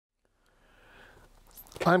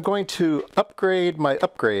I'm going to upgrade my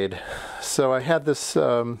upgrade. So I had this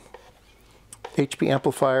HP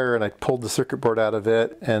amplifier and I pulled the circuit board out of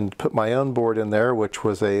it and put my own board in there, which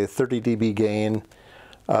was a 30 dB gain,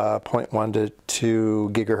 0.1 to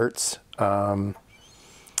 2 gigahertz.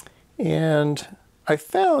 And I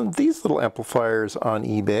found these little amplifiers on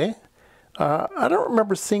eBay. I don't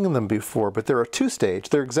remember seeing them before, but they're a two-stage.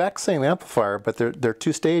 They're exact same amplifier, but they're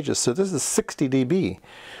two stages. So this is 60 dB.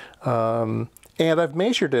 And I've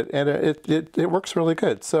measured it, and it works really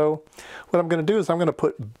good. So what I'm going to do is I'm going to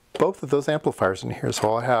put both of those amplifiers in here.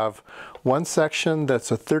 So I'll have one section that's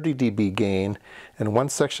a 30 dB gain and one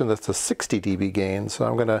section that's a 60 dB gain. So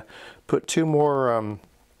I'm going to put two more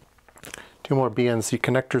BNC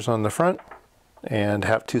connectors on the front and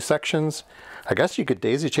have two sections. I guess you could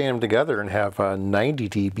daisy chain them together and have 90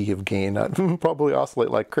 dB of gain. I'd probably oscillate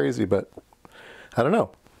like crazy, but I don't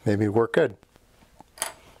know. Maybe it'd work good.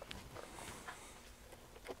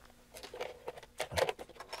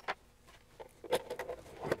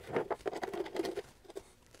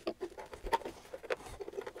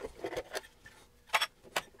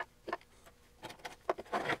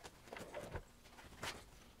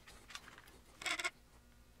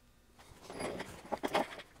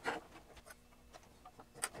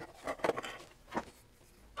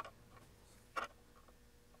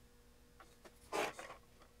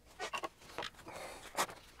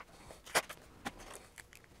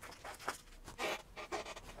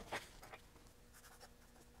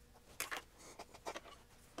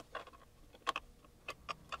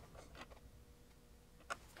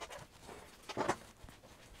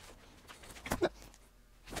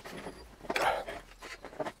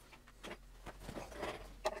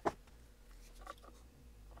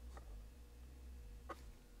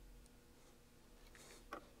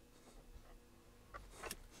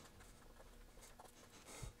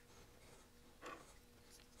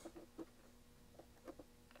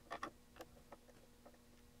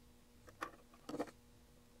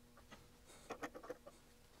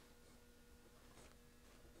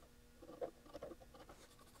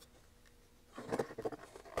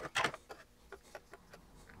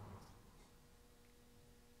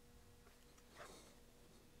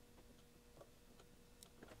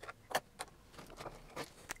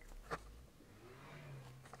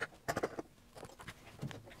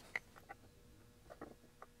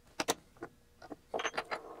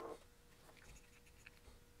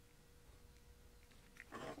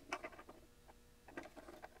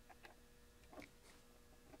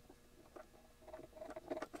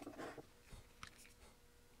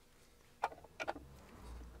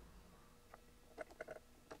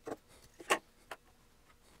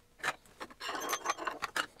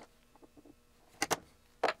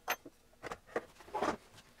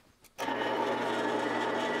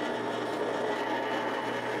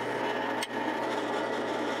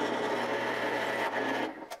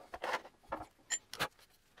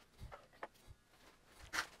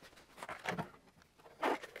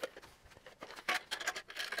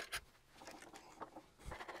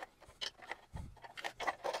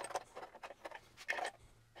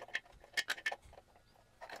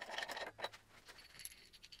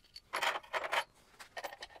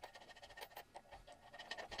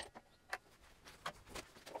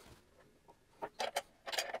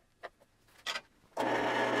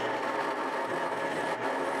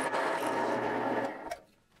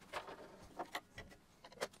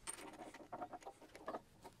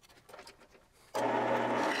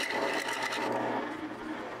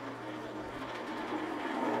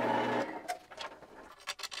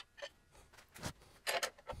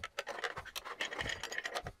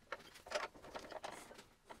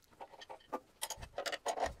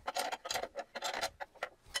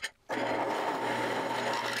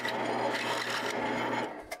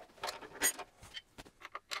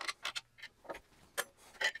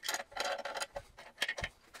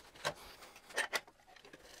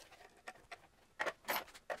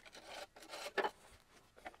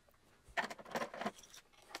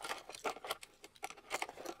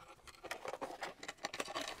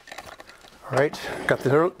 All right, got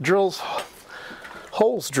the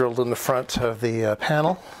holes drilled in the front of the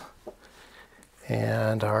panel,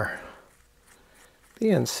 and our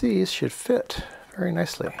BNCs should fit very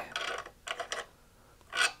nicely.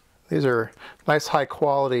 These are nice high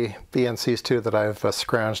quality BNCs too that I've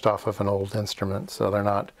scrounged off of an old instrument, so they're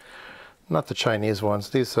not the Chinese ones.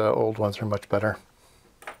 These old ones are much better.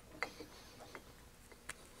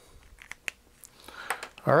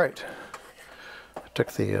 All right, I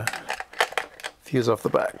took the fuse off the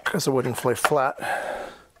back because it wouldn't lay flat.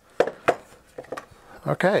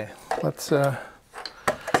 Okay, let's, well,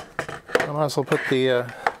 I might as well put the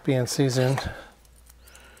BNCs in.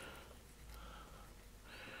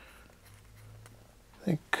 I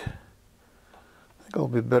think it'll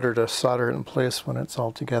be better to solder it in place when it's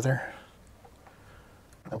all together.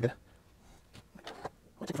 Okay.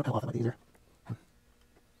 I'll take the front panel off, that might be easier.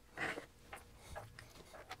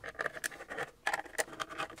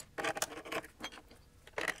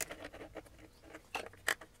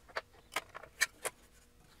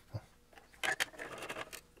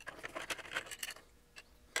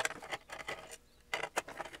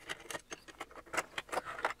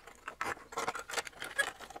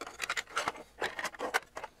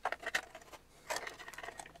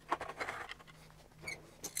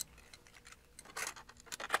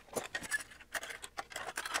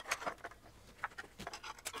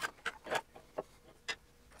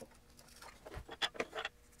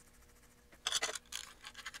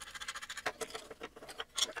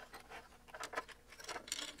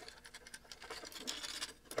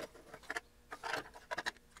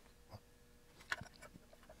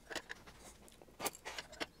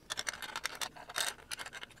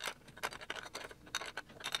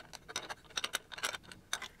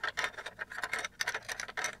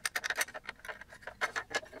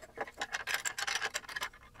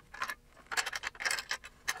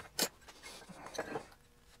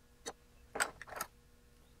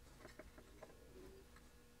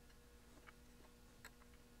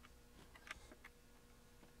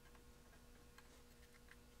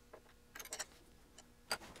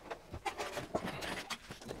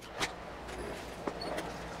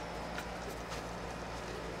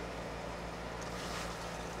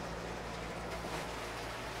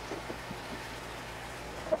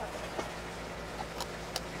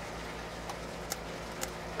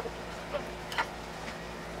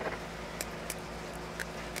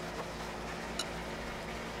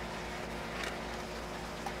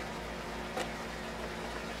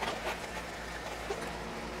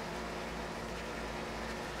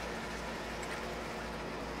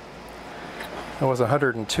 It was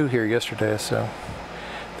 102 here yesterday, so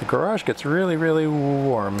the garage gets really, really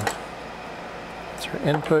warm. That's our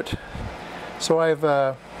input. So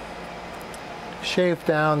I've shaved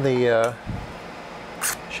down the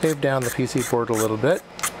PC board a little bit,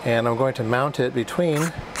 and I'm going to mount it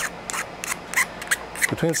between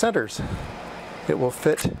centers. It will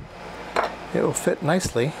fit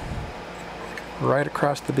nicely right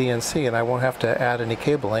across the BNC, and I won't have to add any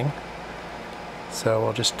cabling. So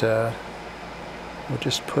we'll just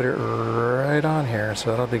put it right on here,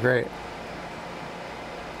 so that'll be great.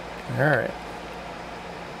 Alright.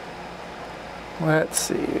 Let's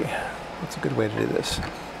see. What's a good way to do this?